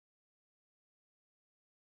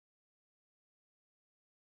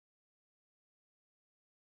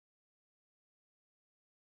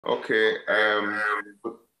Okay,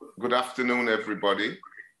 good afternoon, everybody.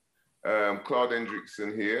 Claude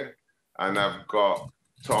Hendrickson here, and I've got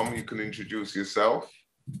Tom. You can introduce yourself.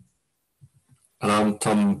 And I'm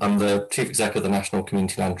Tom. I'm the Chief Exec of the National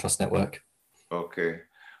Community Land Trust Network. Okay,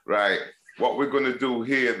 right. What we're going to do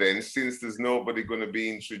here then, since there's nobody going to be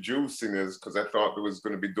introducing us, because I thought it was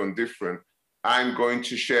going to be done different, I'm going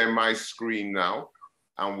to share my screen now,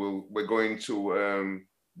 and we're going to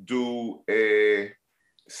do a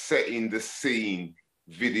setting the scene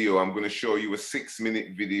video. I'm going to show you a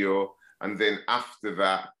 6-minute video, and then after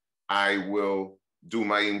that I will do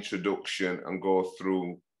my introduction and go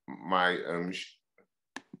through my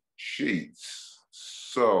sheets.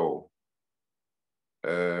 So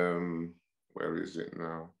where is it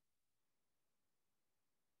now?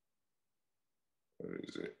 Where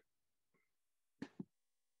is it?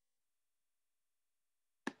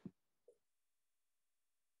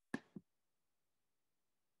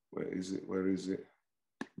 Where is it? Where is it?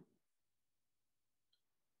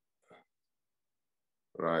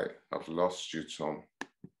 Right, I've lost you, Tom.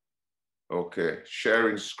 Okay,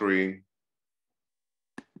 sharing screen.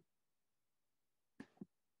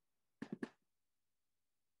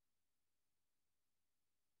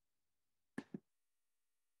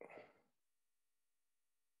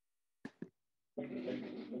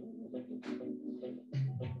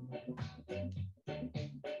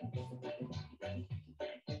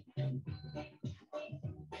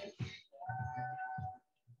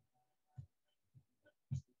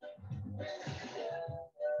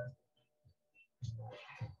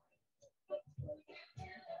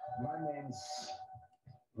 My name's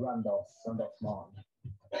Randolph Martin.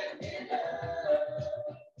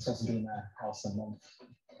 Supposed to be in a house a month.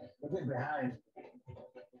 We're a bit behind.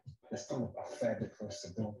 There's still a fair bit for us to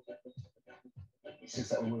do. It's just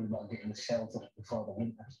that we're worried about getting the shelves up before the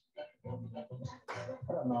winter.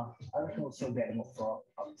 I don't know. I reckon we'll still get them up for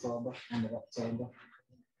October, end of October.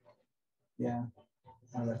 Yeah,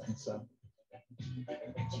 I reckon so.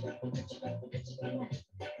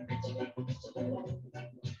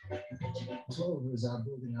 12 of us are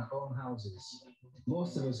building our own houses.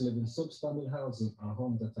 Most of us live in substandard housing or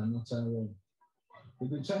homes that are not our own.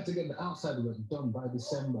 We've been trying to get the outside work done by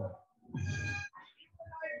December.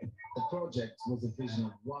 The project was the vision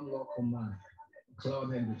of one local man, Claude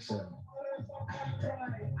Hendrickson.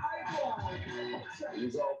 It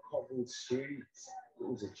was all cobbled streets. It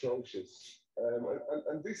was atrocious.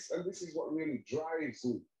 And this is what really drives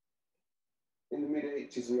me. In the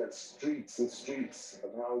mid-80s, we had streets and streets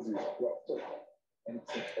of houses blocked up,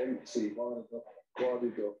 empty, boarded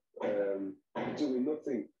up, doing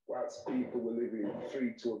nothing, whilst people were living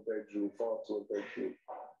 3 to a bedroom, 4 to a bedroom.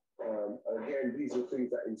 And again, these are things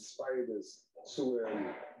that inspired us to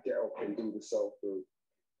get up and do the self-build.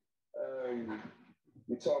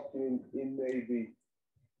 You're talking in maybe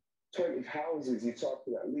 20 houses, you're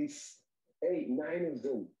talking at least 8, 9 of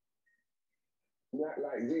them, not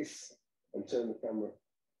like this. And turn the camera.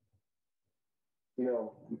 You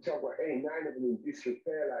know, we talk about 8, 9 of them in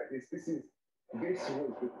disrepair like this. This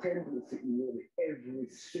was the tendency in nearly every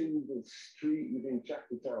single street within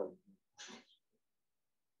Chattertown.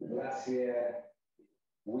 Last year,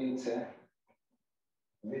 winter,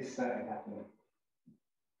 this started happening.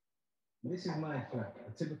 This is my flat,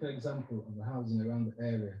 a typical example of the housing around the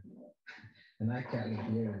area. And I can't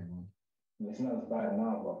live here anymore. It's not as bad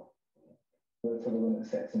now, but wait till the winter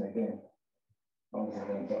sets in again. Obviously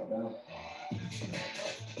going to drop down.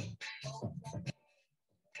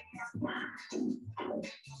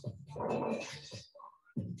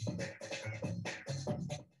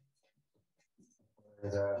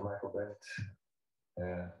 Michael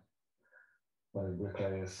Bennett, one of the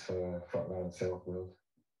bricklayers for Frontline Self Build.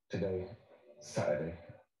 Today, Saturday,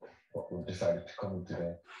 what we've decided to come in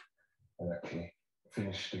today and actually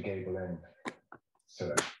finish the gable end so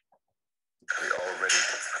that we're all ready,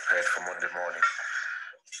 prepared for Monday morning.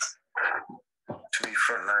 To me,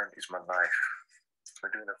 Frontline is my life.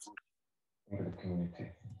 We're doing a food in the community,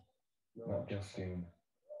 not just in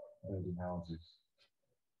building houses,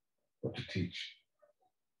 but to teach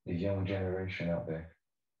the young generation out there,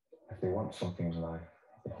 if they want something in life,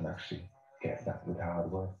 they can actually get that with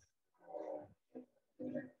hard work.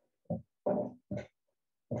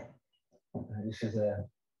 This is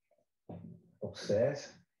upstairs.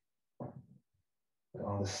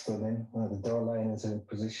 On the stunning, the door liners are in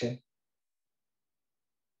position.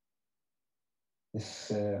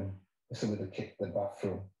 This will be the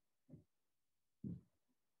bathroom.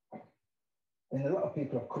 And a lot of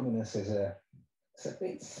people have come in and says it's a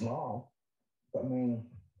bit small, but I mean,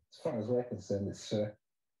 as far as we're concerned, it's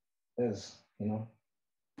there's, you know,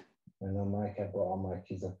 And then Mike, I brought all my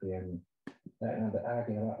kids up here and they're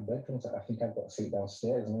arguing about the bedrooms. I think I've got to sleep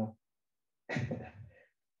downstairs now.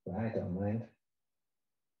 But I don't mind.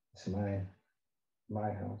 It's mine.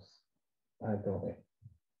 My house. I built it.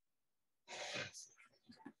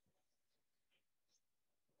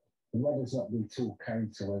 The weather's not been too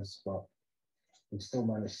kind to us, but we still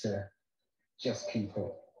managed to just keep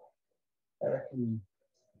up. I reckon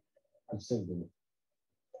I'd still do it.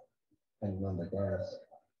 And on the gas.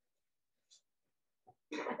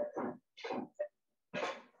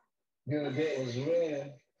 The other day it was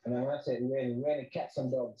raining, and when I said raining cats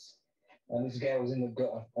and dogs. And this guy was in the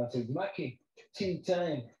gutter. I said, Mackie, tea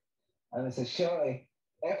time. And I said, Shorty,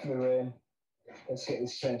 F the rain. Let's get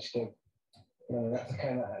this trench dug. That's the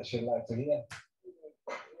kind of attitude I like to hear.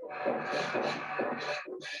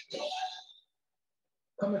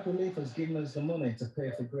 Comic Relief has given us the money to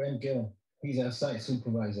pay for Graham Gill. He's our site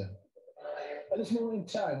supervisor. At this moment in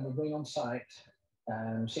time, we've been on site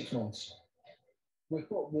 6 months. We've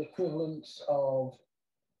put the equivalent of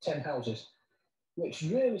 10 houses, which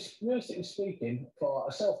really, realistically speaking, for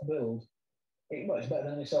a self-build, it's better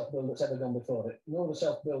than any self-build that's ever gone before it. No other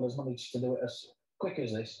self-build has managed to do it as quick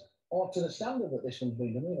as this, or to the standard that this one's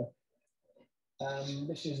been done either.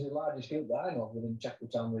 This is the largest group that I know of within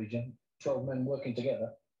Chapeltown region, 12 men working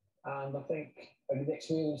together. And I think the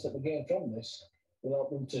experience that we gain from this will help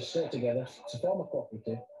them to stay together, to form a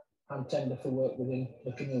cooperative, and tender for work within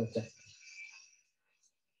the community.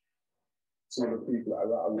 Some of the people that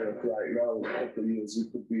are at work right now, in a couple of years, we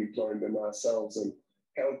could be employing them ourselves and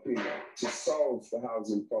helping to solve the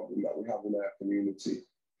housing problem that we have in our community.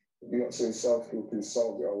 We're not saying self-help can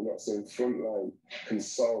solve it, or we're not saying Frontline can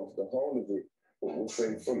solve the whole of it, but we're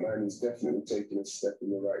saying Frontline is definitely taking a step in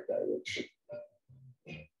the right direction.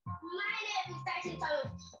 My name is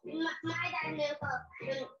Thomas. My dad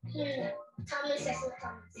knew Thomas Cecil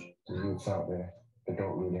Thomas. The youths out there, they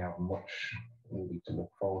don't really have much really to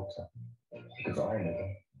look forward to. Because I never.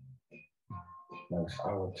 Now it's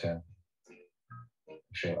our turn.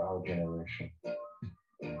 Show our generation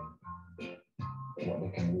what they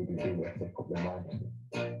can really do if they put their mind to it.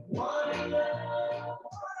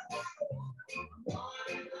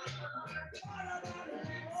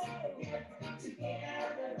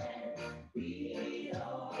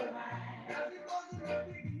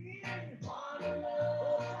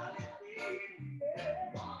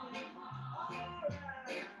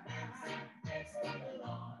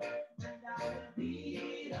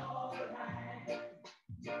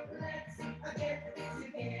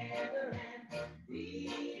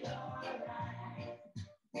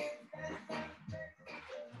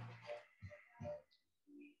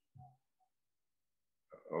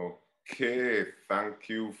 Okay, thank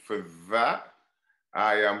you for that.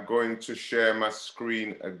 I am going to share my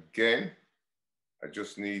screen again. I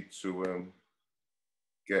just need to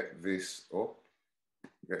get this up,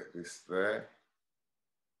 get this there,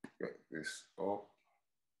 get this up,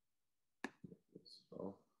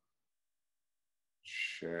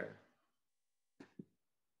 share.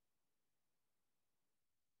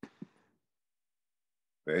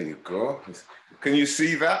 There you go. Can you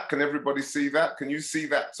see that? Can everybody see that? Can you see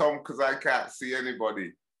that, Tom? Because I can't see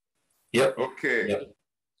anybody. Yep. Okay.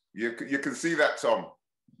 Yep. You can see that, Tom?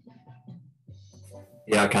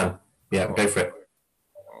 Yeah, I can. Yeah, go for it.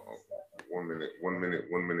 1 minute, 1 minute,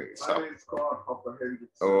 1 minute. My name's Claude of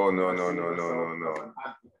Hendrickson. Oh, no. An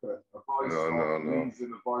advocate, a voice of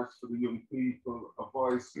reason, a voice for the young people, a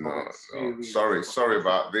voice for experience. Sorry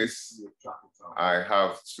about this. I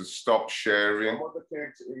have to stop sharing. My mother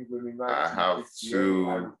came to England in 1950. I have to.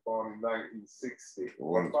 I was born in 1960.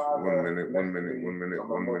 One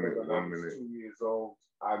minute. 2 years old,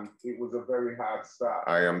 and it was a very hard start.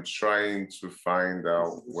 I am trying to find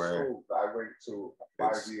out where school that I went to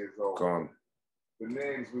 5 years old. Gone. The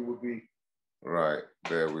names we would be. Right,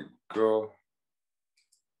 there we go.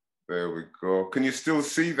 There we go. Can you still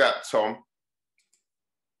see that, Tom?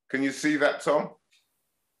 Can you see that, Tom?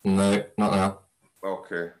 No, not now.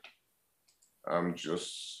 Okay. I'm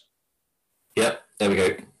just. Yep, there we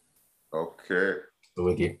go. Okay. We're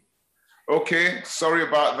with you. Okay, sorry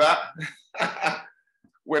about that.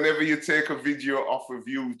 Whenever you take a video off of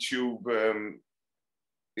YouTube,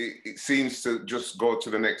 it seems to just go to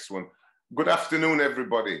the next one. Good afternoon,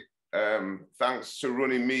 everybody. Thanks to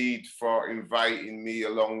Runnymede for inviting me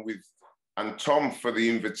along with, and Tom for the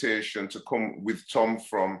invitation to come with Tom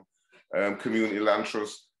from Community Land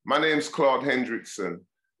Trust. My name's Claude Hendrickson.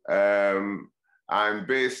 I'm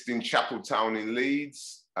based in Chapeltown in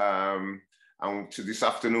Leeds. And to this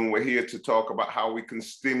afternoon, we're here to talk about how we can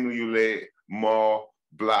stimulate more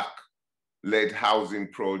Black led housing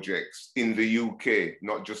projects in the UK,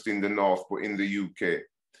 not just in the North, but in the UK.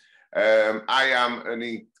 I am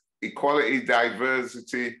an Equality,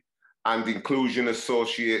 Diversity and Inclusion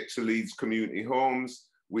Associate to Leeds Community Homes,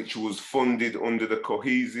 which was funded under the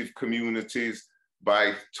Cohesive Communities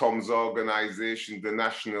by Tom's organisation, the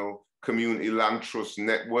National Community Land Trust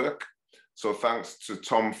Network. So thanks to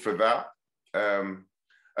Tom for that.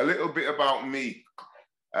 A little bit about me,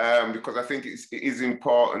 because I think it is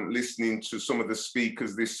important listening to some of the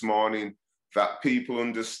speakers this morning that people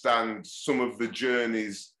understand some of the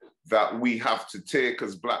journeys that we have to take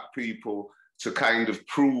as Black people to kind of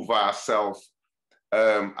prove ourselves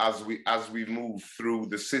as we move through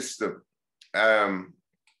the system.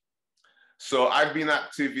 So I've been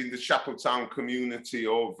active in the Chapeltown community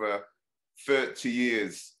over 30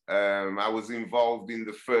 years. I was involved in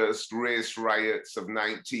the first race riots of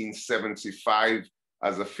 1975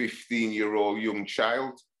 as a 15-year-old young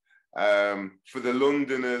child. For the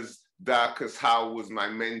Londoners, Darcus Howe was my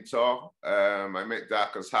mentor. I met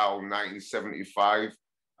Darcus Howe in 1975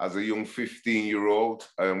 as a young 15-year-old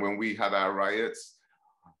when we had our riots.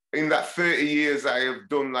 In that 30 years I have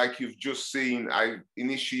done, like you've just seen, I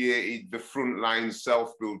initiated the Frontline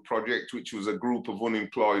Self-Build Project, which was a group of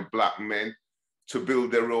unemployed Black men to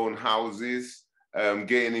build their own houses,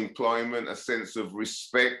 gain employment, a sense of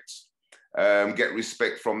respect, get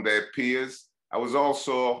respect from their peers. I've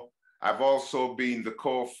also been the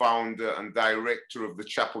co-founder and director of the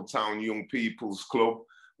Chapeltown Young People's Club,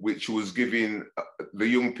 which was giving the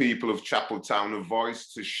young people of Chapeltown a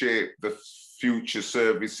voice to shape the future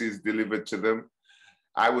services delivered to them.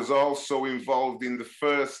 I was also involved in the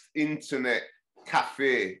first internet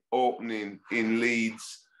cafe opening in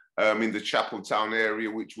Leeds, in the Chapeltown area,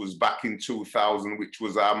 which was back in 2000, which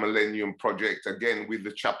was our Millennium Project, again with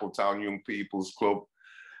the Chapeltown Young People's Club.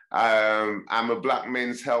 I'm a Black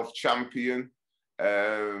men's health champion.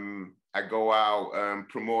 I go out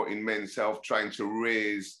promoting men's health, trying to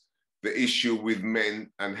raise the issue with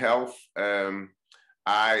men and health.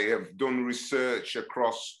 I have done research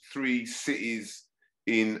across 3 cities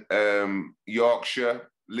in Yorkshire,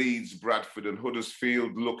 Leeds, Bradford and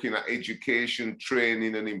Huddersfield, looking at education,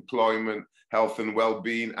 training and employment, health and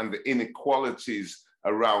well-being and the inequalities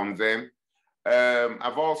around them.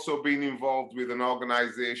 I've also been involved with an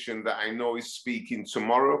organisation that I know is speaking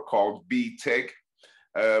tomorrow called BTEG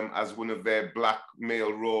as one of their Black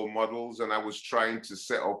male role models, and I was trying to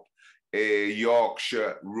set up a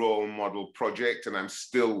Yorkshire role model project, and I'm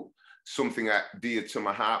still something dear to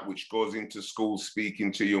my heart, which goes into school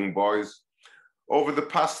speaking to young boys. Over the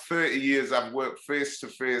past 30 years, I've worked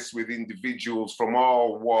face-to-face with individuals from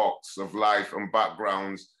all walks of life and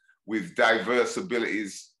backgrounds with diverse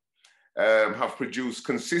abilities, have produced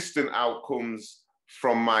consistent outcomes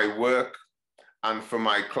from my work and for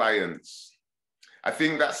my clients. I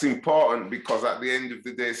think that's important because at the end of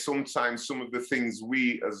the day, sometimes some of the things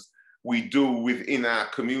we do within our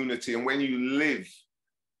community, and when you live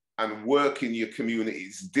and work in your community,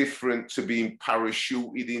 it's different to being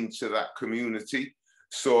parachuted into that community.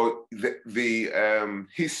 So the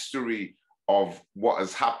history of what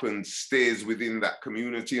has happened stays within that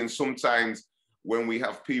community. And sometimes when we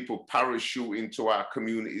have people parachute into our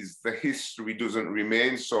communities, the history doesn't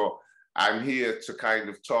remain. So I'm here to kind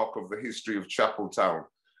of talk of the history of Chapeltown.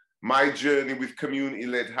 My journey with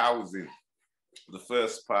community-led housing, the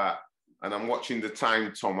first part, and I'm watching the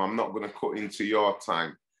time, Tom, I'm not going to cut into your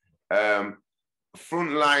time.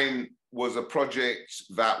 Frontline was a project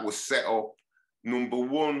that was set up, number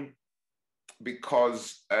one,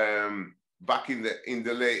 because back in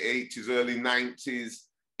the late 80s, early 90s,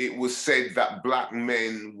 it was said that Black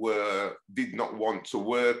men did not want to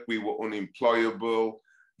work, we were unemployable,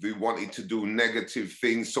 they wanted to do negative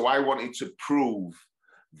things. So I wanted to prove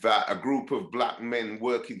that a group of Black men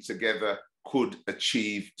working together could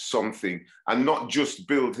achieve something, and not just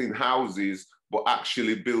building houses, but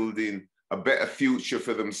actually building a better future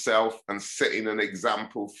for themselves and setting an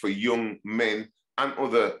example for young men and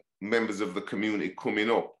other members of the community coming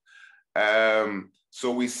up. So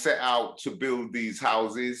we set out to build these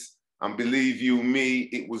houses, and believe you me,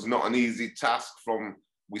 it was not an easy task. From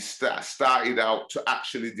we started out to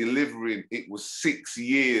actually delivering, it was 6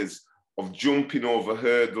 years of jumping over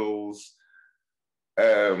hurdles.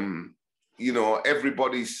 You know,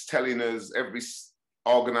 everybody's telling us, every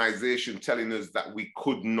organization telling us that we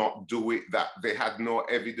could not do it, that they had no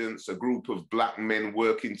evidence a group of Black men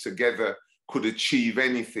working together could achieve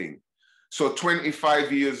anything. So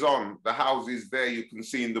 25 years on, the houses there, you can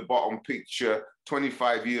see in the bottom picture,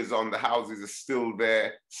 25 years on, the houses are still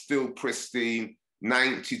there, still pristine,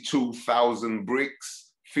 92,000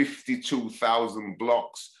 bricks, 52,000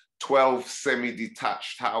 blocks, 12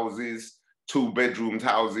 semi-detached houses, 2-bedroomed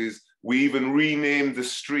houses. We even renamed the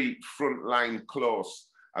street Frontline Close.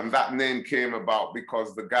 And that name came about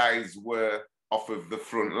because the guys were off of the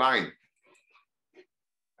front line.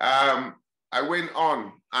 I went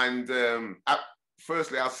on and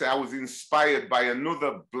firstly, I'll say I was inspired by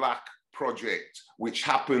another Black project, which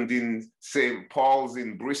happened in St. Paul's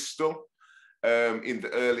in Bristol in the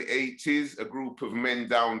early 80s. A group of men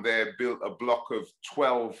down there built a block of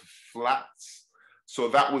 12 flats. So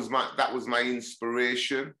that was my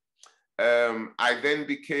inspiration. I then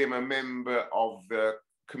became a member of the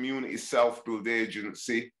Community Self-Build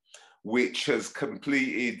Agency, which has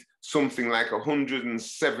completed something like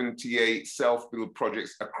 178 self-build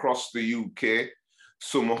projects across the UK,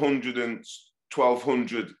 some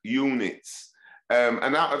 1,200 units.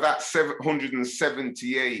 And out of that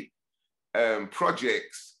 778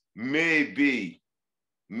 projects, maybe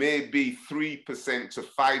 3% to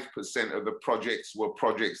 5% of the projects were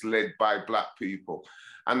projects led by Black people.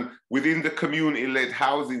 And within the community-led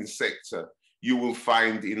housing sector, you will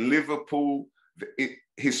find in Liverpool,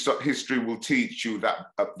 history will teach you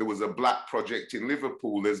that there was a Black project in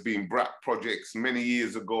Liverpool. There's been Black projects many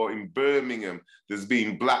years ago in Birmingham. There's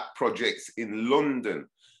been Black projects in London.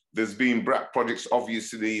 There's been Black projects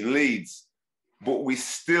obviously in Leeds, but we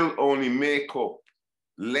still only make up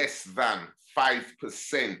less than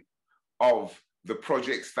 5% of the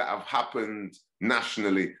projects that have happened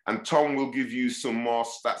nationally. And Tom will give you some more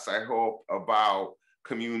stats, I hope, about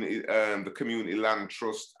the Community Land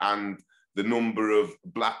Trust and the number of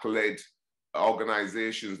Black-led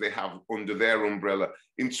organizations they have under their umbrella.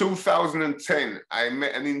 In 2010, I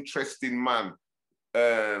met an interesting man,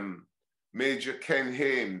 Major Ken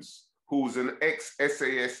Hames, who's an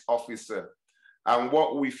ex-SAS officer. And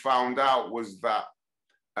what we found out was that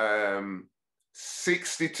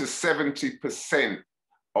 60 to 70%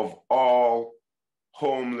 of all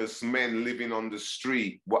homeless men living on the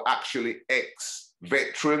street were actually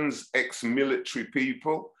ex-veterans, ex-military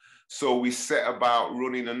people. So we set about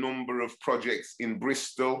running a number of projects in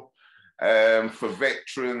Bristol for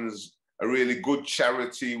veterans, a really good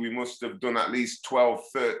charity. We must have done at least 12,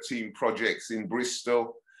 13 projects in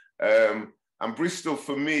Bristol. And Bristol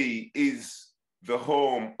for me is the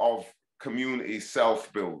home of community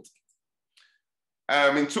self-build.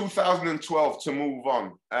 In 2012, to move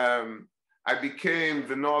on, I became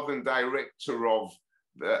the Northern Director of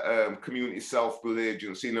the Community Self-Build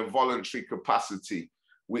Agency in a voluntary capacity,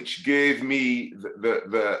 which gave me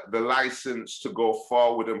the license to go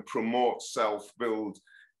forward and promote self-build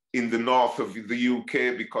in the north of the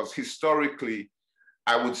UK, because historically,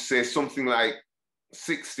 I would say something like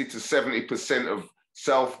 60 to 70% of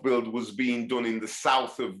self-build was being done in the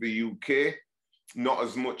south of the UK, not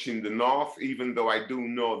as much in the north, even though I do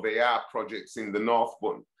know there are projects in the north,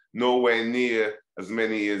 but nowhere near as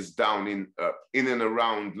many as down in and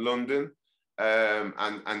around London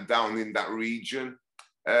and down in that region.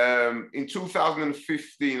 In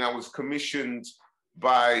 2015, I was commissioned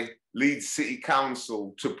by Leeds City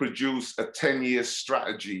Council to produce a 10-year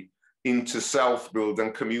strategy into self-build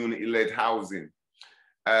and community-led housing,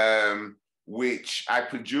 which I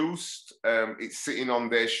produced. It's sitting on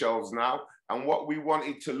their shelves now. And what we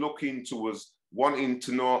wanted to look into was wanting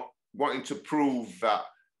to prove that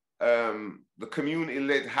the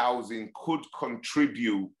community-led housing could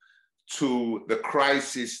contribute to the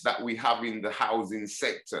crisis that we have in the housing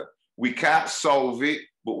sector. We can't solve it,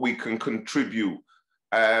 but we can contribute.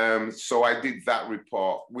 So I did that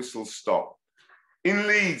report, whistle stop. In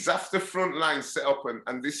Leeds, after Frontline set up,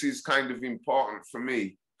 and this is kind of important for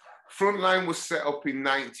me, Frontline was set up in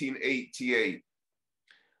 1988.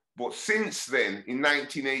 But since then, in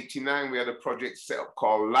 1989, we had a project set up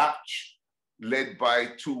called Latch, led by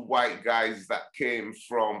two white guys that came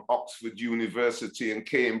from Oxford University and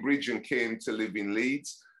Cambridge and came to live in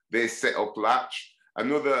Leeds. They set up Latch.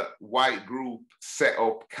 Another white group set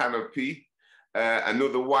up Canopy.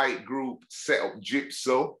 Another white group set up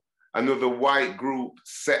Gypsel. Another white group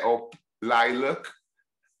set up Lilac.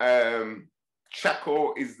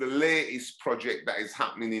 Chaco is the latest project that is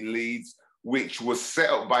happening in Leeds, which was set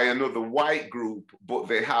up by another white group, but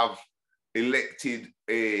they have elected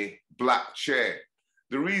a Black chair.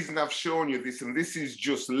 The reason I've shown you this, and this is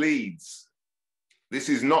just Leeds, this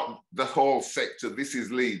is not the whole sector, this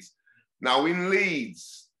is Leeds. Now in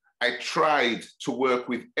Leeds, I tried to work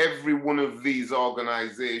with every one of these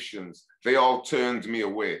organizations. They all turned me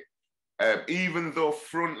away. Even though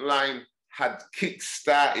Frontline had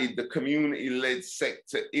kick-started the community-led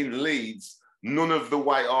sector in Leeds, none of the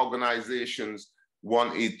white organizations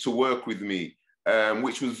wanted to work with me,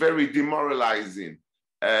 which was very demoralizing.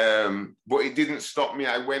 But it didn't stop me.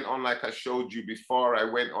 I went on, like I showed you before, I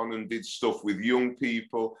went on and did stuff with young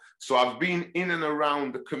people. So I've been in and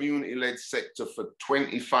around the community-led sector for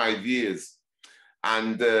 25 years.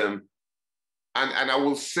 And I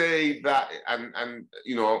will say that, and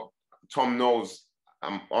you know, Tom knows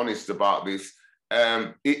I'm honest about this,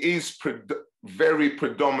 it is very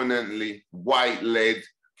predominantly white-led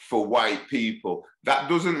for white people. That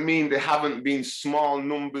doesn't mean there haven't been small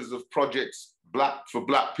numbers of projects for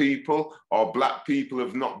black people, or black people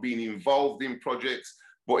have not been involved in projects,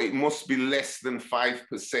 but it must be less than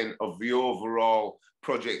 5% of the overall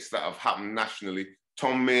projects that have happened nationally.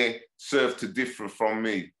 Tom may serve to differ from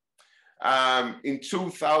me. In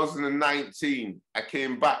 2019, I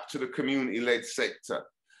came back to the community-led sector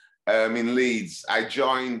in Leeds. I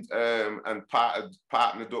joined and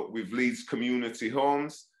partnered up with Leeds Community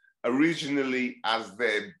Homes, originally as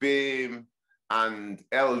their BAME and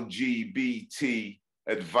LGBT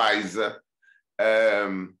advisor,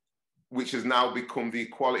 which has now become the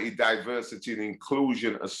Equality, Diversity and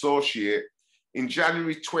Inclusion Associate. In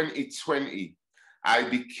January 2020, I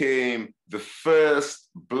became the first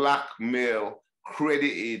Black male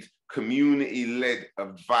credited community-led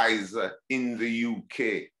advisor in the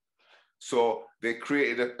UK. So they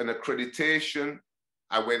created an accreditation.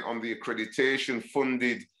 I went on the accreditation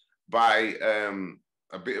funded by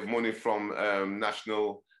a bit of money from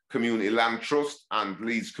National Community Land Trust and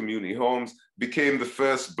Leeds Community Homes, became the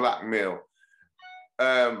first Black male.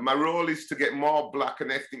 My role is to get more Black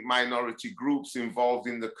and ethnic minority groups involved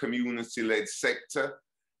in the community-led sector,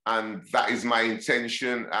 and that is my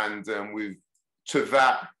intention. And to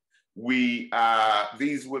that,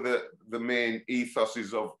 these were the main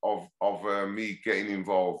ethoses of me getting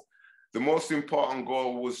involved. The most important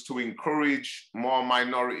goal was to encourage more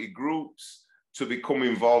minority groups to become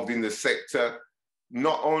involved in the sector,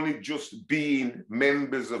 not only just being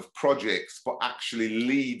members of projects, but actually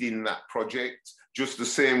leading that project, just the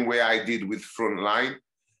same way I did with Frontline.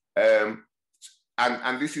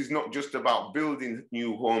 And this is not just about building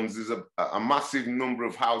new homes. There's a massive number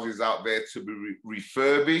of houses out there to be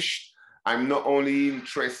refurbished. I'm not only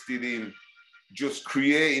interested in just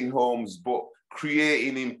creating homes, but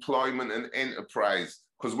creating employment and enterprise.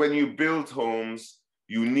 Because when you build homes,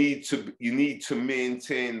 you need to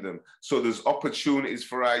maintain them. So there's opportunities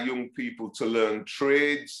for our young people to learn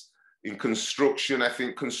trades. In construction, I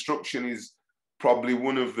think construction is probably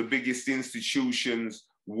one of the biggest institutions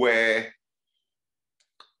where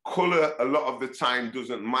color a lot of the time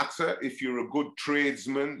doesn't matter. If you're a good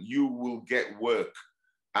tradesman, you will get work.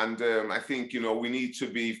 And I think, you know, we need to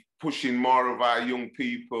be pushing more of our young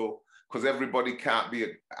people, because everybody can't be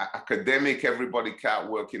an academic, everybody can't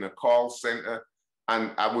work in a call center.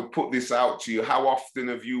 And I would put this out to you. How often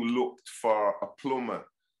have you looked for a plumber,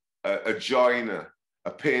 a joiner,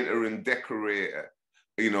 a painter and decorator,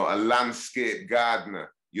 you know, a landscape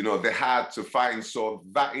gardener? You know, they're hard to find. So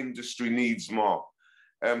that industry needs more.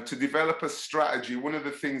 To develop a strategy, one of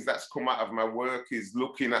the things that's come out of my work is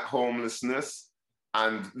looking at homelessness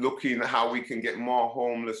and looking at how we can get more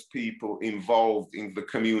homeless people involved in the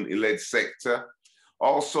community-led sector.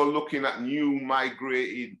 Also looking at new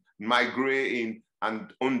migrating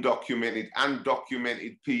and undocumented and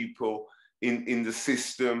documented people in the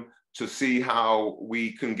system to see how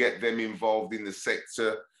we can get them involved in the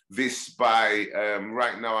sector. This by,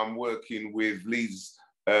 right now I'm working with Leeds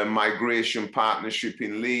Migration Partnership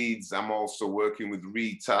in Leeds. I'm also working with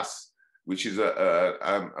RETAS, which is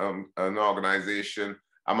an organization.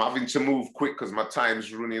 I'm having to move quick because my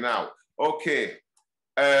time's running out. Okay,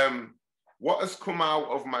 what has come out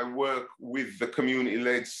of my work with the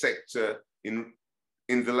community-led sector in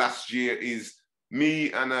the last year is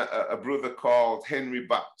me and a brother called Henry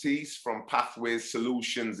Baptiste from Pathways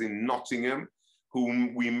Solutions in Nottingham,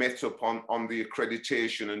 whom we met up on the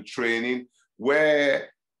accreditation and training. We're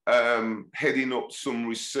heading up some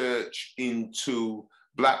research into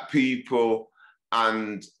Black people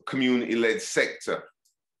and community-led sector.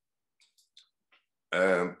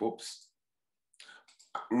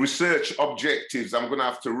 Research objectives, I'm gonna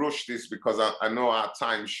have to rush this because I know our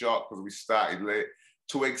time's short because we started late.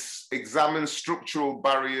 To examine structural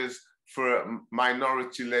barriers for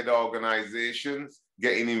minority-led organizations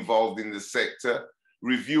getting involved in the sector,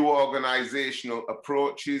 review organizational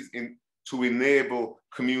approaches to enable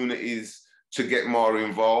communities to get more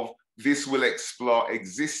involved. This will explore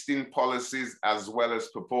existing policies as well as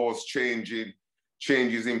proposed changes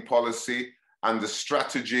in policy and the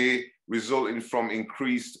strategy resulting from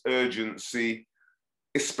increased urgency,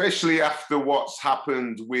 especially after what's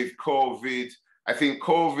happened with COVID. I think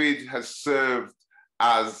COVID has served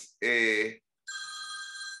as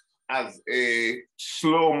as it's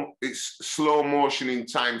slow motion in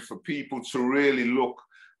time for people to really look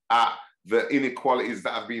at the inequalities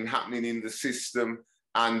that have been happening in the system,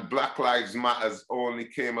 and Black Lives Matters only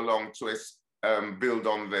came along to build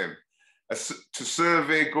on them. To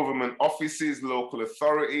survey government offices, local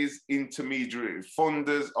authorities, intermediary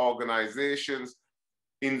funders, organizations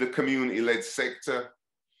in the community-led sector,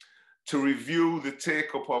 to review the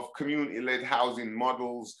take-up of community-led housing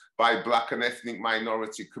models by Black and ethnic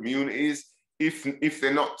minority communities. If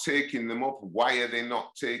they're not taking them up, why are they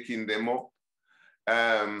not taking them up?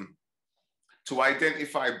 To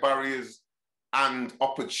identify barriers and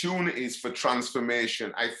opportunities for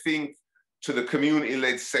transformation. I think to the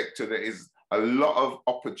community-led sector, there is a lot of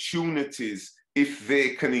opportunities if they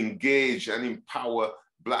can engage and empower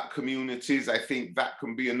Black communities. I think that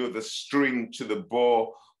can be another string to the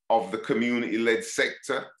bow of the community-led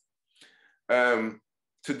sector. To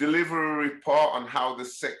deliver a report on how the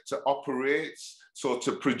sector operates, so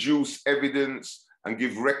to produce evidence and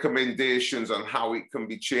give recommendations on how it can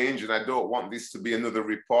be changed. And I don't want this to be another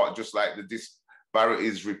report, just like the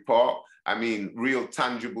disparities report. I mean, real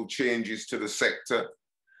tangible changes to the sector.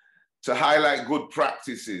 To highlight good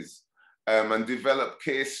practices and develop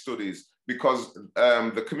case studies, because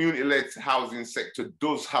the community-led housing sector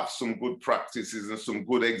does have some good practices and some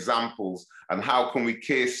good examples, and how can we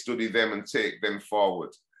case study them and take them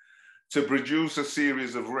forward. To produce a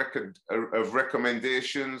series of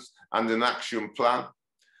recommendations and an action plan.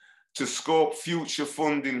 To scope future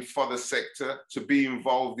funding for the sector, to be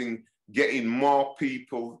involved in getting more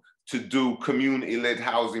people to do community-led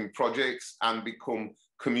housing projects and become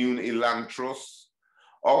community land trusts.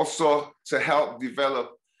 Also, to help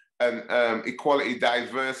develop an equality,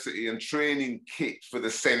 diversity and training kit for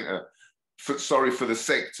the for the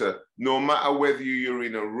sector, no matter whether you're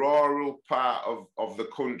in a rural part of the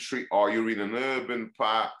country or you're in an urban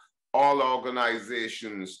part, all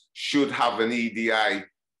organizations should have an EDI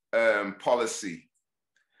policy.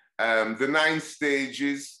 The 9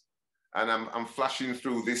 stages, and I'm flashing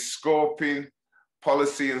through this: scoping,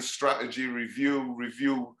 policy and strategy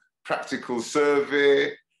review, practical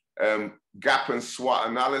survey, gap and SWOT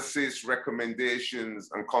analysis, recommendations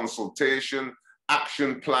and consultation,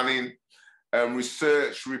 action planning,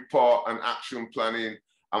 research report and action planning,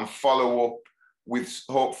 and follow up with,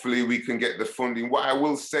 hopefully we can get the funding. What I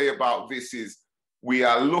will say about this is we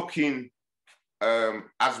are looking,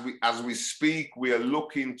 as we speak, we are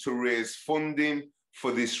looking to raise funding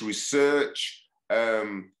for this research.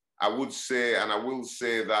 I would say, and I will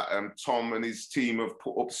say that Tom and his team have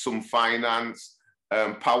put up some finance.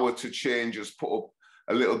 Power to Change has put up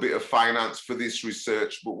a little bit of finance for this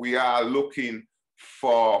research, but we are looking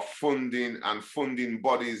for funding and funding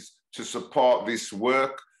bodies to support this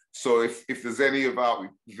work. So if there's any of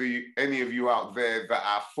you out there that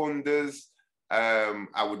are funders,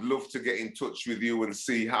 I would love to get in touch with you and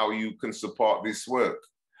see how you can support this work.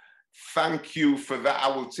 Thank you for that. I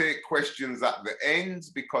will take questions at the end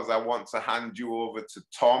because I want to hand you over to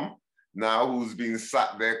Tom now, who's been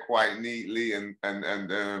sat there quite neatly and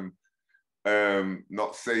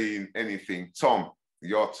not saying anything. Tom,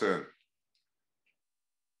 your turn.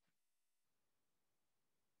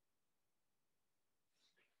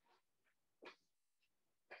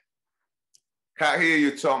 Can't hear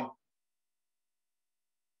you, Tom.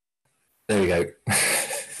 There we go.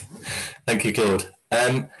 Thank you, Claude.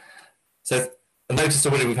 So I noticed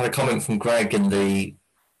already we've had a comment from Greg in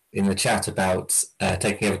the chat about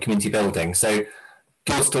taking over community building. So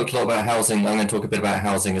Claude's talked a lot about housing. I'm going to talk a bit about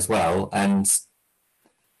housing as well, and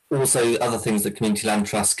also other things that community land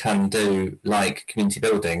trusts can do, like community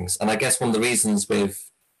buildings. And I guess one of the reasons we've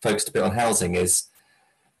focused a bit on housing is,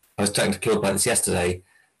 I was chatting to Claude about this yesterday,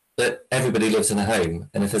 that everybody lives in a home,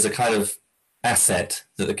 and if there's a kind of asset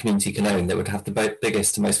that the community can own that would have the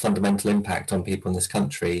biggest and most fundamental impact on people in this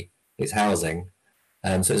country, it's housing.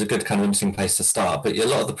 So it's a good kind of interesting place to start. But a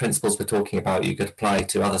lot of the principles we're talking about, you could apply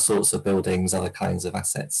to other sorts of buildings, other kinds of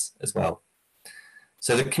assets as well.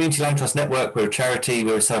 So the Community Land Trust Network, we're a charity.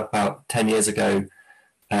 We were set up about 10 years ago.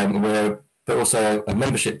 We're also a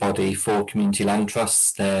membership body for community land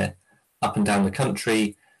trusts. They're up and down the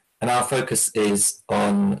country. And our focus is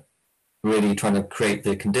on really trying to create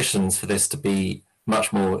the conditions for this to be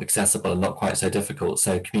much more accessible and not quite so difficult.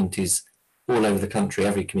 So communities all over the country,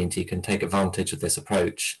 every community can take advantage of this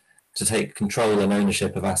approach to take control and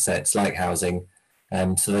ownership of assets like housing,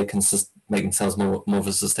 so they can make themselves more of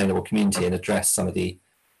a sustainable community and address some of the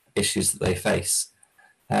issues that they face.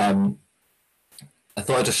 I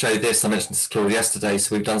thought I'd just show this. I mentioned this to Claude yesterday.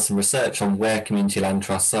 So we've done some research on where community land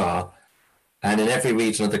trusts are. And in every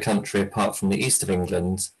region of the country, apart from the east of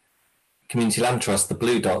England, community land trusts, the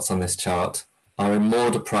blue dots on this chart, are in more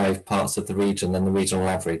deprived parts of the region than the regional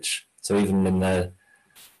average. So even in the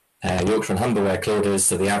Yorkshire and Humber where Claude is,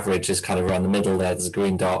 so the average is kind of around the middle there, there's a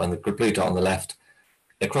green dot and the blue dot on the left.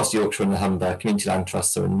 Across Yorkshire and the Humber, community land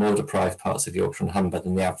trusts are in more deprived parts of Yorkshire and Humber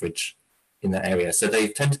than the average in that area. So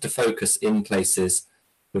they've tended to focus in places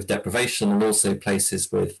with deprivation and also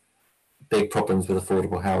places with big problems with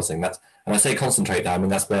affordable housing. And I say concentrate there, I mean,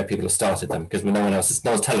 that's where people have started them, because no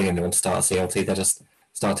one's telling anyone to start a CLT, they're just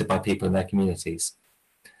started by people in their communities.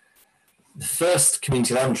 The first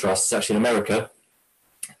community land trust is actually in America.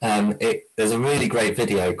 There's a really great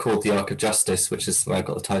video called The Arc of Justice, which is where I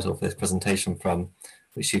got the title for this presentation from,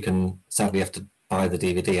 which you can sadly have to buy the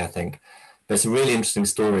DVD, I think. But it's a really interesting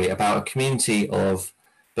story about a community of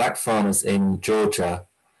black farmers in Georgia,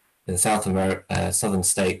 in the southern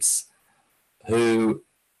states, who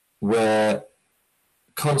were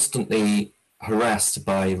constantly harassed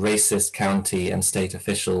by racist county and state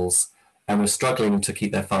officials and were struggling to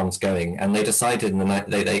keep their farms going. And they decided,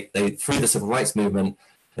 through the civil rights movement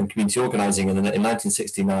and community organizing in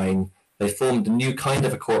 1969, they formed a new kind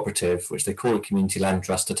of a cooperative, which they call a community land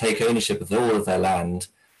trust, to take ownership of all of their land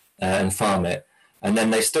and farm it. And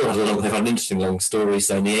then they still they've had an interesting long story.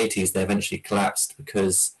 So in the 80s, they eventually collapsed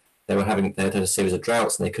because they had a series of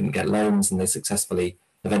droughts and they couldn't get loans, and they successfully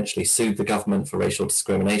eventually sued the government for racial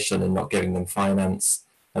discrimination and not giving them finance,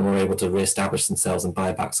 and were able to re-establish themselves and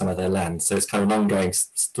buy back some of their land. So it's kind of an ongoing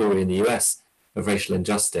story in the US of racial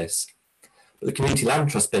injustice. But the community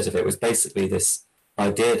land trust bit of it was basically this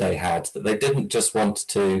idea they had that they didn't just want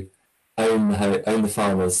to own the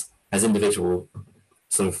farmers as individual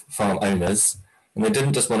sort of farm owners, and they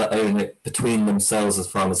didn't just want to own it between themselves as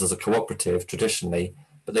farmers as a cooperative traditionally,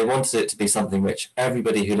 but they wanted it to be something which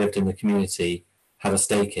everybody who lived in the community had a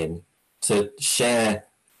stake in, to share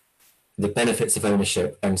the benefits of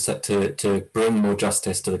ownership and to bring more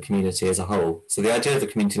justice to the community as a whole. So the idea of the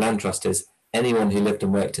community land trust is anyone who lived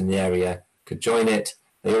and worked in the area could join it,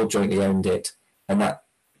 they all jointly owned it, and that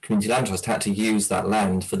community land trust had to use that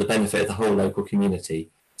land for the benefit of the whole local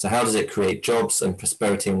community. So how does it create jobs and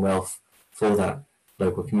prosperity and wealth for that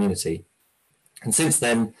local community? And since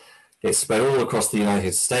then, it's spread all across the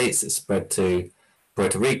United States. It's spread to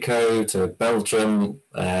Puerto Rico, to Belgium.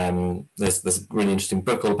 There's a really interesting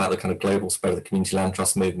book all about the kind of global spread of the community land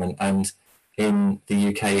trust movement, and in the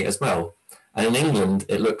UK as well. And in England,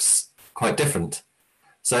 it looks quite different.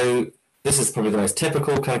 So this is probably the most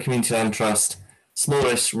typical kind of community land trust,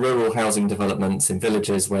 smallish rural housing developments in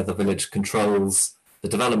villages where the village controls the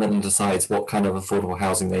development and decides what kind of affordable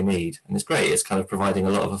housing they need. And it's great. It's kind of providing a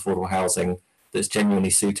lot of affordable housing that's genuinely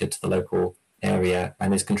suited to the local area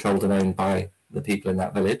and is controlled and owned by the people in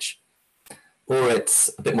that village. Or it's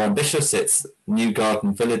a bit more ambitious. It's new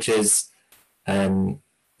garden villages.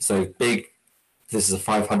 So big, this is a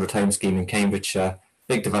 500 home scheme in Cambridgeshire,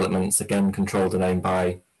 big developments, again, controlled and owned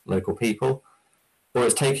by local people. Or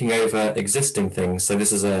it's taking over existing things. So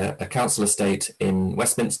this is a council estate in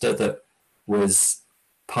Westminster that was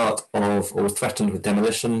part of or was threatened with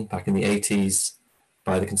demolition back in the 80s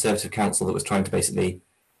by the Conservative Council that was trying to basically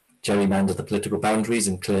gerrymander the political boundaries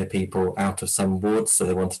and clear people out of some wards. So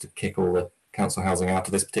they wanted to kick all the council housing out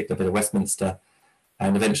of this particular bit of Westminster.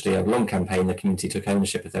 And eventually, a long campaign, the community took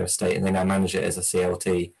ownership of their estate and they now manage it as a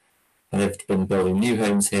CLT. And they've been building new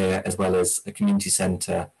homes here, as well as a community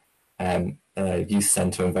centre, a youth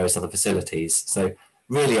centre and various other facilities. So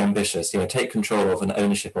really ambitious, take control of and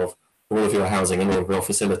ownership of all of your housing and all of your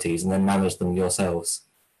facilities and then manage them yourselves.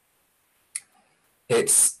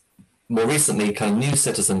 It's more recently kind of new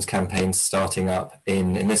citizens campaigns starting up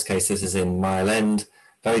in this case, this is in Mile End,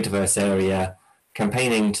 very diverse area,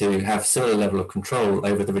 campaigning to have similar level of control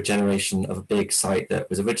over the regeneration of a big site that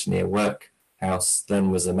was originally a workhouse,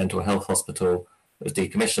 then was a mental health hospital that was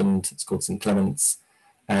decommissioned. It's called St Clement's,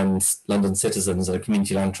 and London citizens and a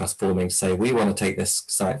community land trust forming to say, we want to take this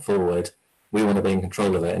site forward, we want to be in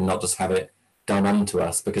control of it and not just have it done unto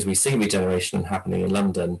us, because we see regeneration happening in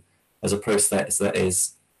London as a process that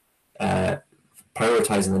is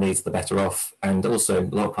prioritising the needs of the better off, and also in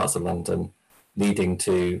a lot of parts of London leading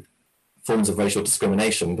to forms of racial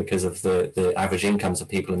discrimination because of the average incomes of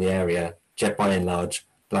people in the area, by and large,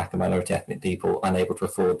 black and minority ethnic people unable to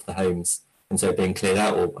afford the homes, and so being cleared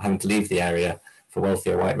out or having to leave the area for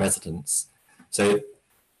wealthier white residents. So,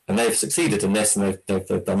 and they've succeeded in this, and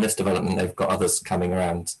they've done this development. They've got others coming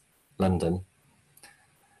around London.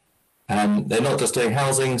 They're not just doing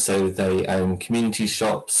housing, so they own community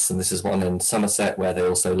shops, and this is one in Somerset where they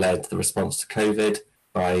also led the response to COVID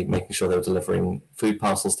by making sure they were delivering food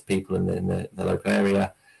parcels to people in the local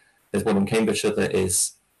area. There's one in Cambridgeshire that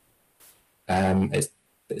is it's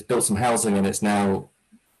it's built some housing and it's now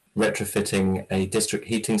retrofitting a district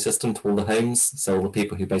heating system to all the homes. So all the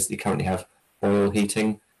people who basically currently have oil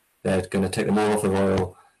heating, they're going to take them all off of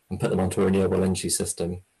oil and put them onto a renewable energy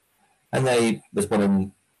system. And there's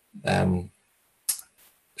one in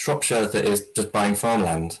Shropshire that is just buying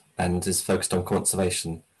farmland and is focused on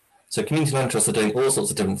conservation. So community land trusts are doing all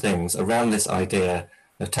sorts of different things around this idea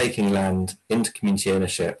of taking land into community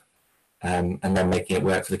ownership and then making it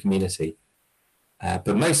work for the community.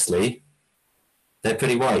 But mostly, they're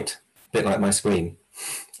pretty white, a bit like my screen,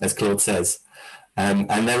 as Claude says.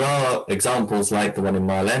 And there are examples like the one in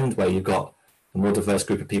Mile End where you've got a more diverse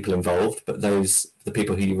group of people involved, but the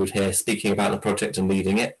people who you would hear speaking about the project and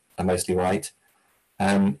leading it are mostly white.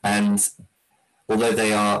 And although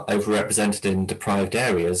they are overrepresented in deprived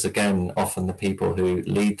areas, again, often the people who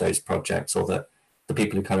lead those projects or the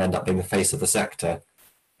people who kind of end up being the face of the sector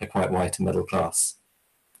are quite white and middle class.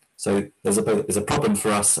 So there's a problem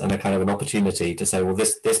for us and a kind of an opportunity to say, well,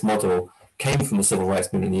 this model came from the civil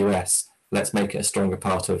rights movement in the US. Let's make it a stronger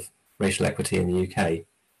part of racial equity in the UK.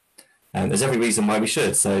 And there's every reason why we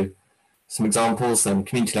should. So some examples,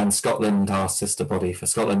 Community Land Scotland, our sister body for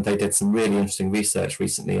Scotland, they did some really interesting research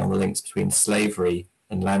recently on the links between slavery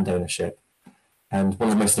and land ownership. And one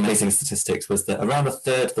of the most amazing statistics was that around a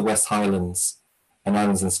third of the West Highlands and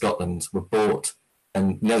islands in Scotland were bought,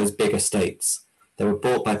 and those big estates, they were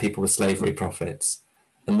bought by people with slavery profits.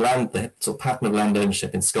 And the sort of pattern of land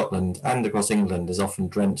ownership in Scotland and across England is often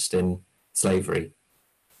drenched in slavery.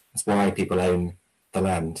 That's why people own the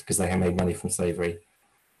land, because they have made money from slavery.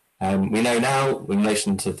 We know now, in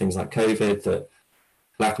relation to things like COVID, that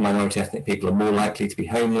Black and minority ethnic people are more likely to be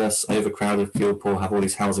homeless, overcrowded, fuel poor, have all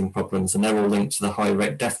these housing problems, and they're all linked to the high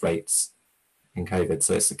death rates in COVID.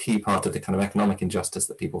 So it's a key part of the kind of economic injustice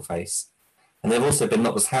that people face. And they've also been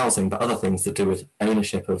not just housing, but other things to do with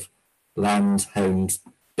ownership of land, homes,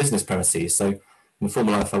 business premises. So in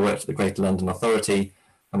former life, I worked at the Greater London Authority,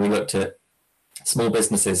 and we looked at small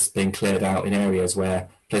businesses being cleared out in areas where,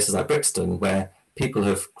 places like Brixton, where people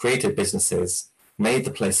have created businesses, made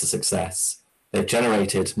the place a success, they've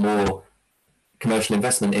generated more commercial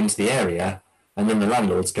investment into the area, and then the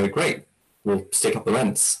landlords go, great, we'll stick up the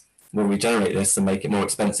rents. We'll regenerate this and make it more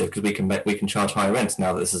expensive because we can charge higher rents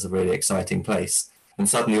now that this is a really exciting place. And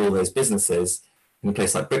suddenly all those businesses in a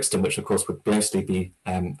place like Brixton, which of course would mostly be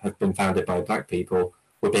have been founded by black people,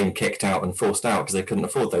 were being kicked out and forced out because they couldn't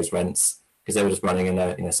afford those rents because they were just running in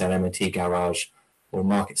a say an M&T garage or a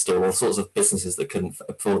market stall, all sorts of businesses that couldn't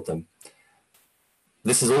afford them.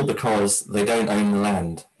 This is all because they don't own the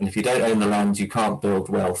land. And if you don't own the land, you can't build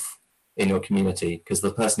wealth in your community because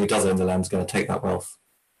the person who does own the land is going to take that wealth.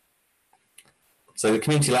 So the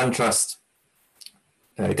Community Land Trust,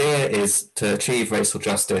 the idea is to achieve racial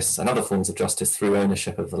justice and other forms of justice through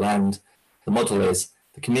ownership of the land. The model is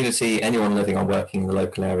the community, anyone living or working in the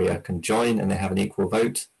local area can join and they have an equal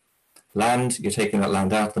vote. Land, you're taking that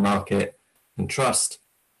land out of the market. And trust,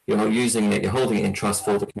 you're not using it, you're holding it in trust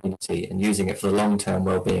for the community and using it for the long-term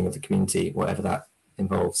well-being of the community, whatever that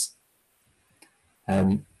involves.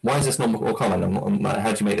 Why is this not more common and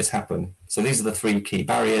how do you make this happen? So these are the three key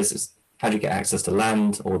barriers. It's how do you get access to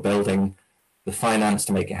land or a building, the finance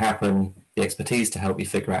to make it happen, the expertise to help you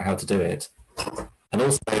figure out how to do it, and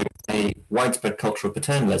also a widespread culture of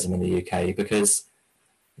paternalism in the UK because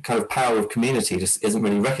the kind of power of community just isn't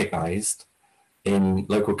really recognised in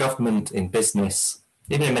local government, in business,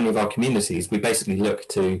 even in many of our communities. We basically look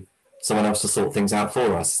to someone else to sort things out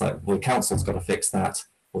for us. It's like, well, the council's got to fix that,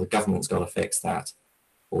 or the government's got to fix that,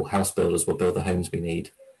 or house builders will build the homes we need.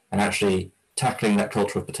 And actually tackling that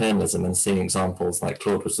culture of paternalism and seeing examples like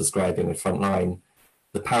Claude was describing with Frontline,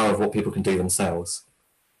 the power of what people can do themselves.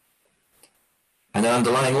 And then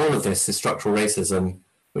underlying all of this is structural racism,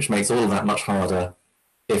 which makes all of that much harder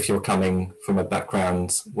if you're coming from a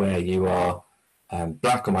background where you are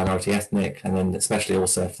black or minority ethnic, and then especially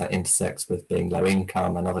also if that intersects with being low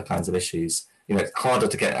income and other kinds of issues. It's harder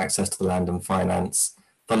to get access to the land and finance.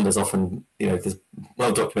 Funders often, there's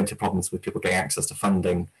well-documented problems with people getting access to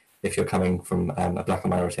funding if you're coming from a black or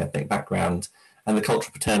minority ethnic background, and the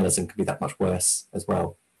cultural paternalism can be that much worse as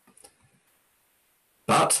well.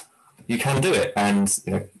 But you can do it, and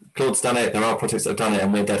Claude's done it, there are projects that have done it,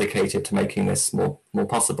 and we're dedicated to making this more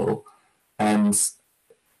possible. And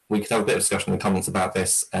we could have a bit of discussion in the comments about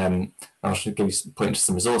this. I should point to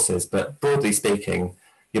some resources, but broadly speaking,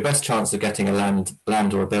 your best chance of getting a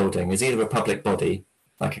land or a building is either a public body,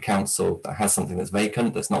 like a council that has something that's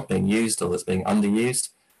vacant, that's not being used or that's being underused,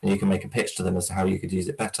 and you can make a pitch to them as to how you could use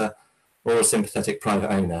it better, or a sympathetic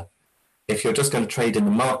private owner. If you're just going to trade in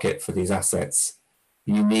the market for these assets,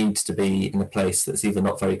 you need to be in a place that's either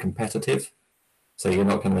not very competitive, So you're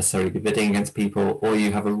not going to necessarily be bidding against people, or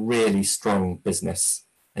you have a really strong business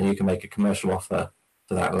and you can make a commercial offer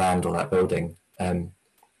for that land or that building. And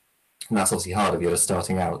that's obviously hard if you're just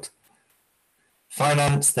starting out.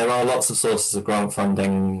 Finance, there are lots of sources of grant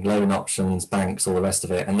funding, loan options, banks, all the rest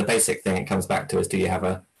of it. And the basic thing it comes back to is, do you have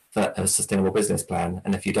a sustainable business plan?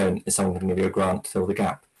 And if you don't, is someone going to give you a grant to fill the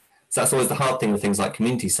gap? So that's always the hard thing with things like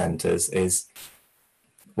community centres is,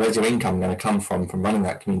 where's your income going to come from running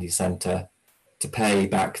that community centre to pay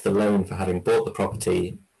back the loan for having bought the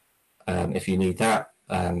property, if you need that,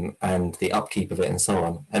 and the upkeep of it and so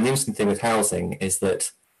on. And the interesting thing with housing is that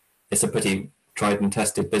it's a pretty tried and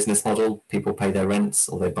tested business model. People pay their rents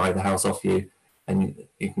or they buy the house off you, and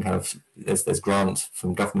you can kind of, there's grant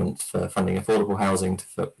from government for funding affordable housing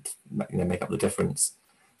to make up the difference.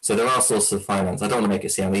 So there are sources of finance. I don't want to make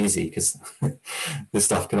it sound easy because this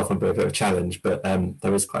stuff can often be a bit of a challenge, but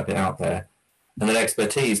there is quite a bit out there. And then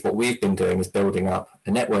expertise, what we've been doing is building up a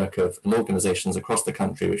network of organisations across the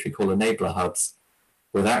country, which we call enabler hubs,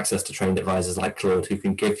 with access to trained advisors like Claude, who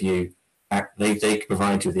can give you, they can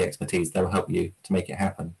provide you with the expertise. They'll help you to make it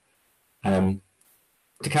happen. To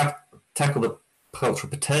tackle the culture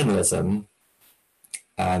of paternalism,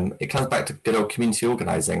 it comes back to good old community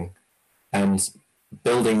organising and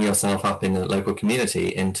building yourself up in a local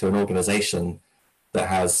community into an organisation that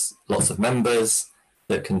has lots of members,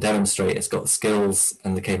 that can demonstrate it's got the skills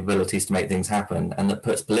and the capabilities to make things happen, and that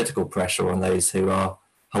puts political pressure on those who are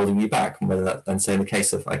holding you back. And whether that, and so in the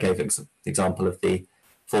case of, I gave the example of the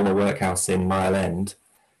former workhouse in Mile End,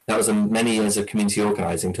 that was many years of community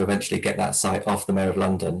organising to eventually get that site off the Mayor of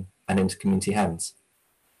London and into community hands.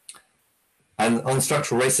 And on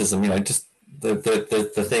structural racism, just the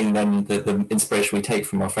thing then, the inspiration we take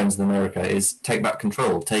from our friends in America is take back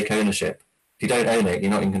control, take ownership. If you don't own it,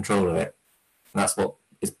 you're not in control of it. And that's what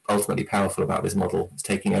is ultimately powerful about this model. It's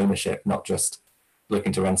taking ownership, not just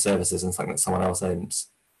looking to run services and something that someone else owns.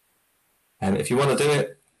 And if you want to do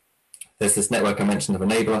it, there's this network I mentioned of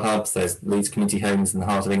enabler hubs. There's Leeds Community Homes in the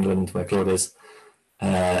heart of England, where Claude is.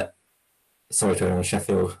 Sorry to anyone in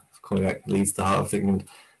Sheffield calling out Leeds the heart of England.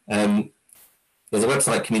 There's a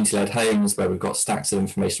website, Community Led Homes, where we've got stacks of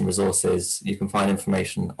information resources. You can find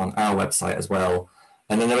information on our website as well.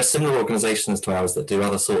 And then there are similar organisations to ours that do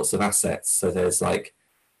other sorts of assets. So there's like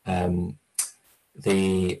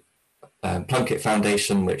the Plunkett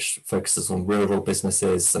Foundation, which focuses on rural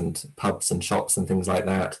businesses and pubs and shops and things like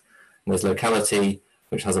that. And there's Locality,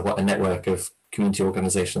 which has a network of community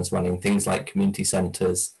organisations running things like community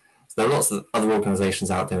centres. So there are lots of other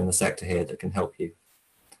organisations out there in the sector here that can help you.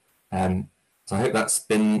 So I hope that's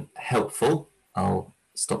been helpful. I'll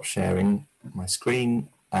stop sharing my screen,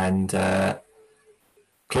 and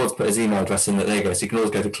Claude's put his email address in. There you go. So you can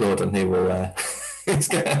always go to Claude and he will he's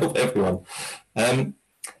going to help everyone.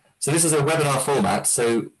 So this is a webinar format.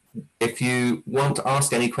 So if you want to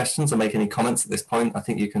ask any questions or make any comments at this point, I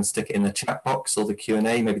think you can stick it in the chat box or the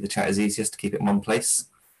Q&A. Maybe the chat is easiest to keep it in one place.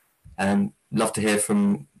 Love to hear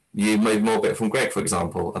from you, maybe more bit from Greg, for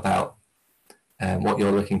example, about what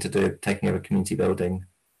you're looking to do, taking over community building.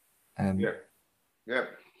 Yeah.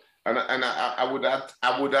 And I would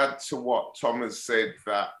add to what Tom has said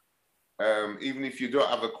that even if you don't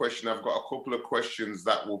have a question, I've got a couple of questions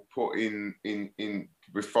that we'll put in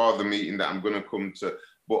before the meeting that I'm going to come to.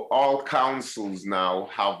 But all councils now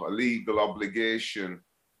have a legal obligation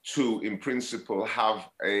to, in principle, have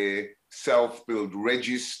a self-build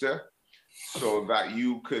register so that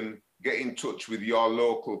you can get in touch with your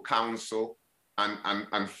local council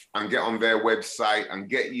and get on their website and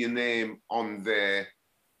get your name on their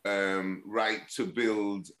right to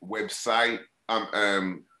build website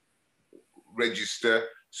register,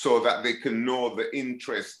 so that they can know the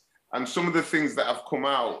interest. And some of the things that have come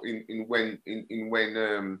out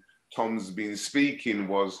when Tom's been speaking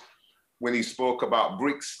was when he spoke about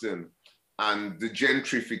Brixton and the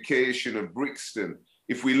gentrification of Brixton.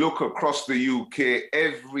 If we look across the UK,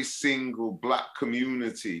 every single Black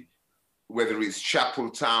community, whether it's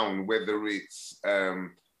Chapeltown, whether it's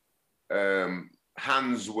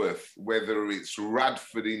Handsworth, whether it's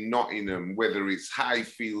Radford in Nottingham, whether it's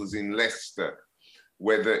Highfields in Leicester,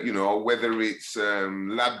 whether it's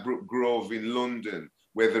Ladbroke Grove in London,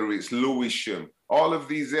 whether it's Lewisham, all of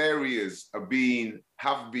these areas have been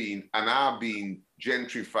and are being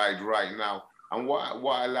gentrified right now. And what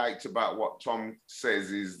I liked about what Tom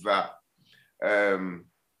says is that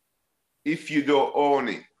if you don't own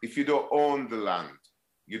it, if you don't own the land,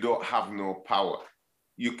 you don't have no power.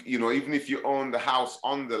 You know, even if you own the house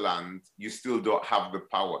on the land, you still don't have the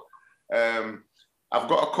power. I've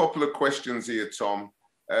got a couple of questions here, Tom.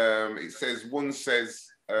 One says,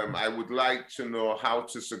 I would like to know how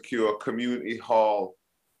to secure a community hall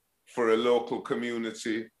for a local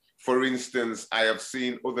community. For instance, I have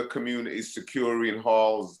seen other communities securing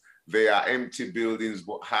halls. They are empty buildings,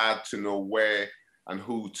 but hard to know where and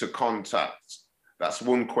who to contact. That's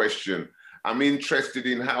one question. I'm interested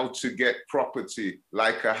in how to get property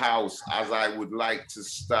like a house, as I would like to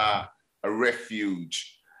start a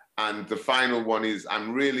refuge. And the final one is,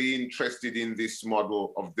 I'm really interested in this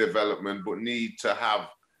model of development, but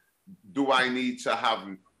do I need to have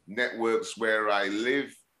networks where I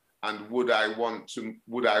live? And would I want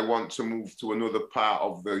to move to another part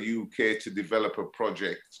of the UK to develop a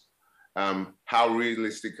project? How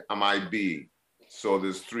realistic am I being? So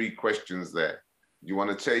there's 3 questions there. Do you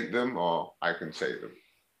want to take them, or I can take them?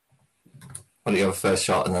 Why don't you have a first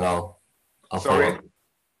shot and then I'll Sorry? follow up.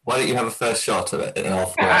 Why don't you have a first shot of it and I'll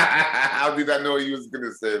follow up? How did I know you was going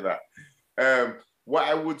to say that? What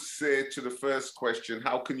I would say to the first question,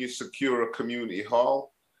 how can you secure a community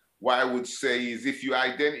hall? What I would say is, if you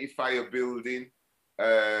identify a building,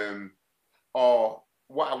 or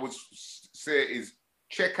what I would say is,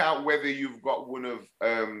 check out whether you've got one of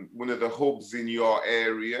the hubs in your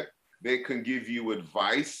area. They can give you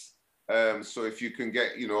advice. So if you can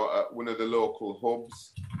get, one of the local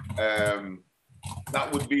hubs,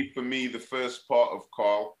 that would be for me the first part of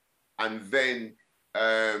call, and then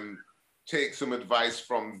take some advice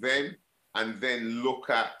from them, and then look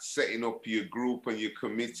at setting up your group and your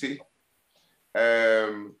committee.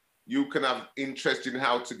 You can have interest in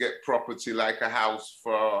how to get property like a house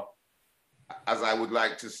for, as I would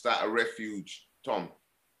like to start a refuge. Tom?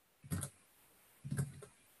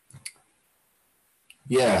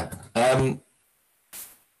 Yeah.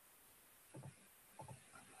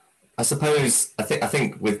 I suppose, I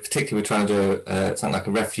think with particularly trying to do something like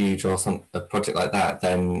a refuge or a project like that,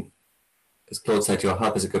 then as Claude said, your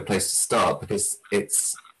hub is a good place to start, because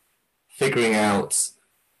it's figuring out,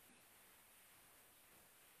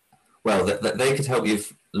 well, that they could help you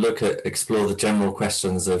explore the general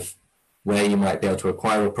questions of where you might be able to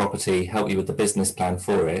acquire a property, help you with the business plan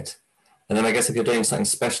for it. And then I guess if you're doing something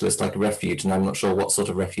specialist like a refuge, and I'm not sure what sort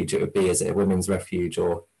of refuge it would be, is it a women's refuge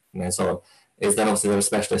or so on, is then obviously there are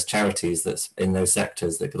specialist charities that's in those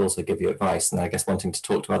sectors that could also give you advice. And I guess wanting to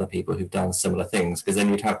talk to other people who've done similar things, because then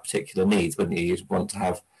you'd have particular needs, wouldn't you? You'd want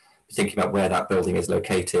to be thinking about where that building is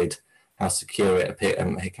located, how secure it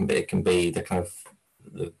can be, the kind of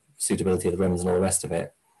the suitability of the rooms and all the rest of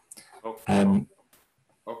it. Okay,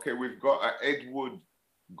 okay, we've got Edward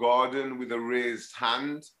Gordon with a raised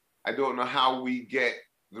hand. I don't know how we get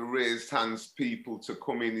the raised hands people to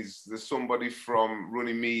come in. Is there somebody from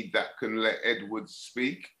Runnymede that can let Edward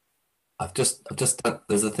speak? I've just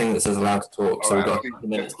there's a thing that says allowed to talk, so we've got a couple of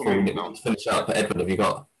minutes before we need to finish up. But Edward, have you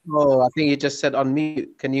got? Oh, I think you just said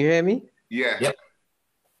unmute. Can you hear me? Yeah. Yep.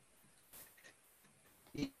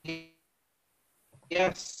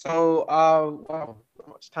 Yes. So, wow, not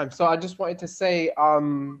much time. So I just wanted to say,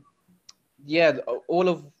 yeah, all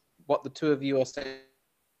of what the two of you are saying,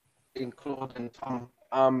 Claude and Tom,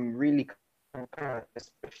 really concurrent,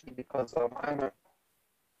 especially because I'm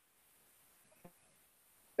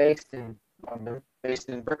based in London, based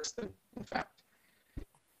in Brixton, in fact.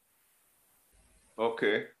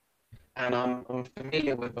 Okay. And I'm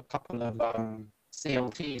familiar with a couple of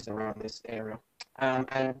CLTs around this area.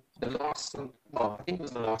 And the last, well, I think it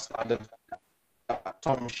was the last slide that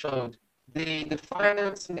Tom showed, the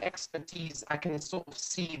finance and expertise, I can sort of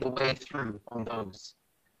see the way through on those.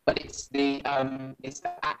 But it's the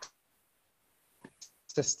access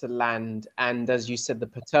to land, and as you said, the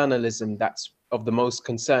paternalism that's of the most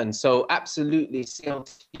concern. So absolutely,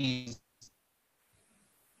 CLTs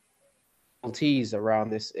around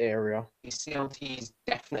this area. CLTs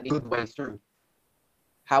definitely a good way through.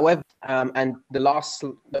 However, and the last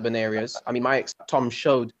urban areas, I mean, Tom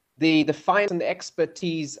showed the finance and the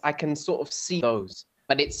expertise. I can sort of see those,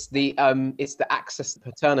 but it's the access to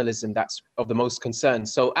paternalism that's of the most concern.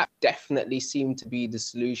 So that definitely seemed to be the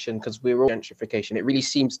solution, because we're all gentrification. It really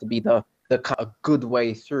seems to be the kind of good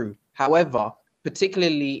way through. However,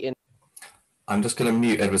 particularly in, I'm just going to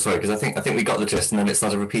mute Edward, sorry, because I think we got the gist, and then it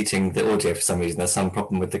started repeating the audio for some reason. There's some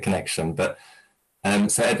problem with the connection, but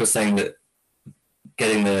so Ed was saying that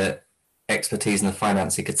getting the expertise and the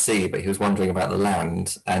finance he could see, but he was wondering about the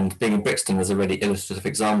land. And being in Brixton is a really illustrative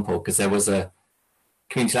example, because there was a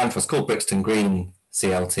community land trust called Brixton Green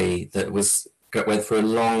CLT that went through a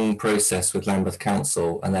long process with Lambeth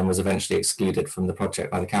Council and then was eventually excluded from the project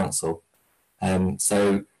by the council.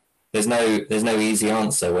 So there's no easy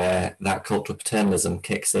answer where that cultural paternalism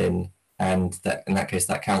kicks in, and that in that case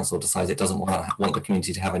that council decides it doesn't want the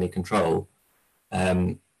community to have any control.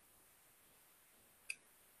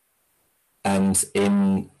 and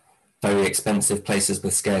in very expensive places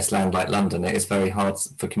with scarce land like London, it is very hard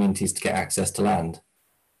for communities to get access to land.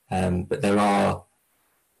 But there are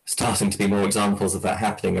starting to be more examples of that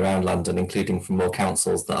happening around London, including from more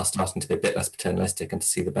councils that are starting to be a bit less paternalistic and to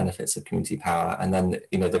see the benefits of community power, and then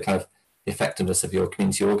the kind of effectiveness of your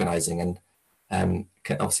community organising, and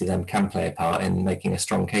obviously them can play a part in making a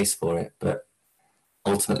strong case for it. But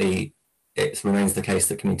ultimately, it remains the case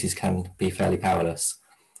that communities can be fairly powerless.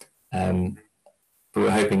 But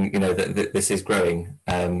we're hoping that this is growing,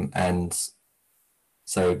 and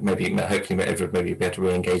so hopefully everybody will be able to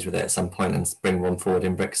re-engage with it at some point and bring one forward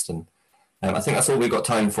in Brixton. I think that's all we've got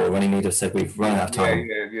time for. Runnymede have said we've run out of time.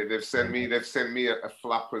 Yeah. They've sent me a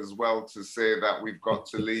flap as well to say that we've got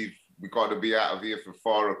to leave. We've got to be out of here for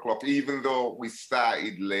 4 o'clock, even though we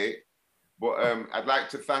started late. But I'd like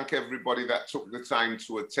to thank everybody that took the time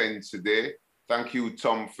to attend today. Thank you,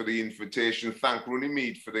 Tom, for the invitation. Thank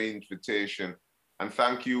Runnymede for the invitation. And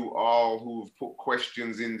thank you all who've put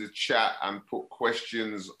questions in the chat and put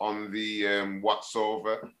questions on the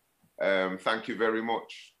WhatsApp. Thank you very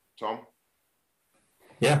much, Tom.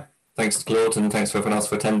 Yeah, thanks to Claude, and thanks for everyone else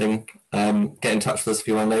for attending. Get in touch with us if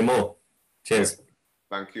you want to know more. Cheers.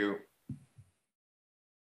 Thank you.